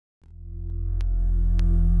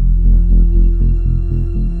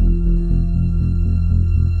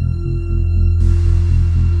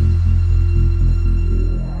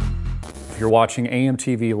watching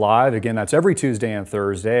AMTV Live. Again, that's every Tuesday and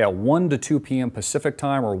Thursday at 1 to 2 p.m. Pacific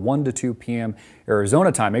time or 1 to 2 p.m.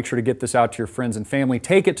 Arizona time. Make sure to get this out to your friends and family.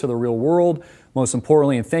 Take it to the real world, most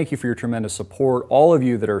importantly, and thank you for your tremendous support. All of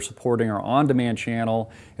you that are supporting our on-demand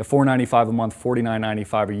channel at $4.95 a month,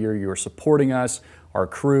 $49.95 a year, you are supporting us, our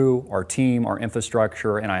crew, our team, our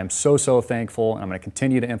infrastructure, and I am so, so thankful, and I'm going to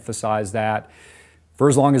continue to emphasize that for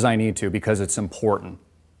as long as I need to because it's important.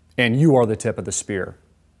 And you are the tip of the spear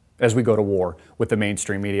as we go to war with the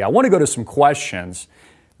mainstream media. I want to go to some questions.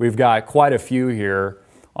 We've got quite a few here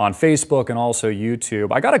on Facebook and also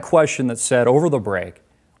YouTube. I got a question that said over the break,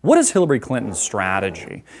 what is Hillary Clinton's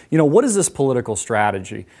strategy? You know, what is this political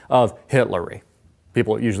strategy of Hillary?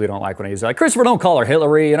 People usually don't like when I use that. Like, Christopher, don't call her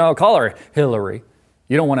Hillary, you know, call her Hillary.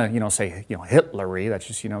 You don't want to, say, Hitlery. That's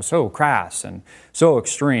just, so crass and so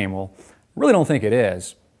extreme. Well, I really don't think it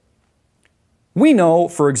is. We know,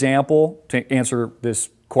 for example, to answer this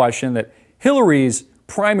question, that Hillary's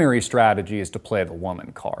primary strategy is to play the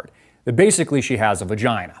woman card. That basically she has a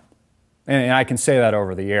vagina. And I can say that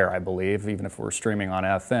over the air, I believe, even if we're streaming on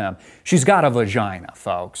FM. She's got a vagina,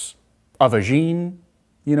 folks. A vagine?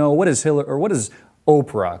 What does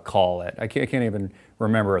Oprah call it? I can't even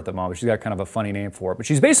remember at the moment. She's got kind of a funny name for it. But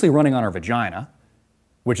she's basically running on her vagina,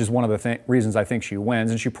 which is one of the reasons I think she wins.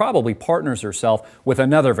 And she probably partners herself with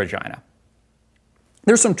another vagina.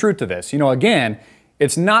 There's some truth to this. Again,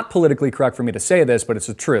 it's not politically correct for me to say this, but it's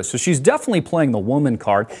the truth. So she's definitely playing the woman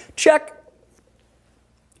card. Check.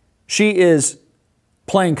 She is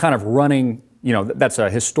playing kind of running, that's a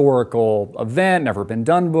historical event, never been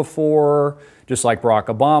done before. Just like Barack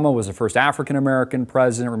Obama was the first African-American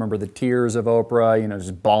president. Remember the tears of Oprah,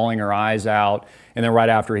 just bawling her eyes out. And then right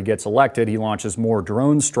after he gets elected, he launches more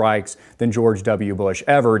drone strikes than George W. Bush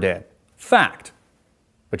ever did. Fact.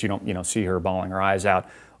 But you don't, see her bawling her eyes out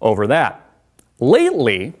over that.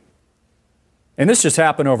 Lately, and this just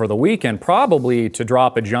happened over the weekend, probably to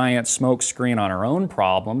drop a giant smoke screen on her own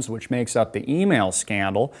problems, which makes up the email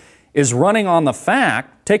scandal, is running on the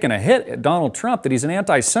fact, taking a hit at Donald Trump, that he's an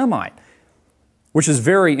anti-Semite, which is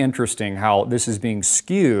very interesting how this is being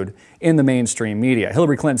skewed in the mainstream media.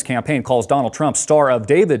 Hillary Clinton's campaign calls Donald Trump's Star of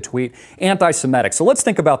David tweet anti-Semitic. So let's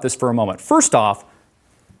think about this for a moment. First off,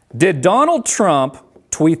 did Donald Trump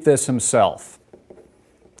tweet this himself?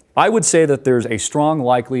 I would say that there's a strong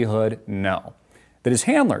likelihood no, that his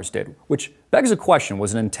handlers did, which begs a question,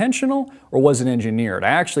 was it intentional or was it engineered? I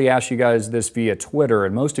actually asked you guys this via Twitter,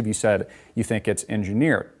 and most of you said you think it's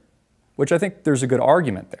engineered, which I think there's a good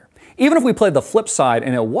argument there. Even if we played the flip side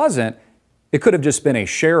and it wasn't, it could have just been a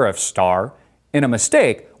sheriff star in a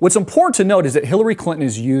mistake. What's important to note is that Hillary Clinton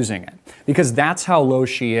is using it because that's how low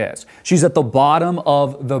she is. She's at the bottom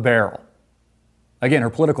of the barrel. Again,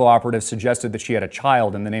 her political operatives suggested that she had a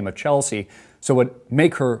child in the name of Chelsea, so it would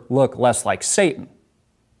make her look less like Satan.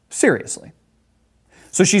 Seriously.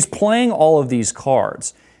 So she's playing all of these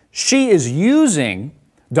cards. She is using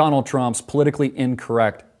Donald Trump's politically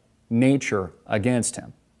incorrect nature against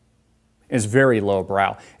him. It's very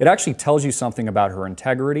lowbrow. It actually tells you something about her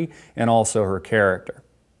integrity and also her character.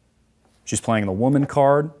 She's playing the woman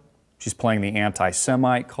card. She's playing the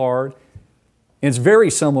anti-Semite card. And it's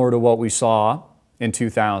very similar to what we saw in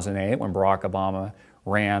 2008 when Barack Obama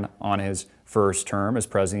ran on his first term as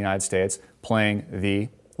President of the United States, playing the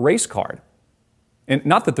race card. And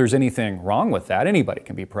not that there's anything wrong with that. Anybody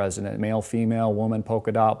can be president, male, female, woman,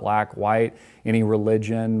 polka dot, black, white, any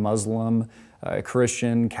religion, Muslim,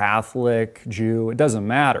 Christian, Catholic, Jew, it doesn't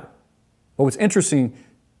matter. But what's interesting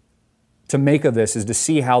to make of this is to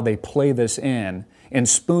see how they play this in and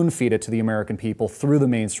spoon-feed it to the American people through the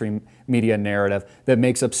mainstream media narrative that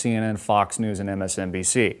makes up CNN, Fox News, and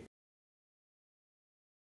MSNBC.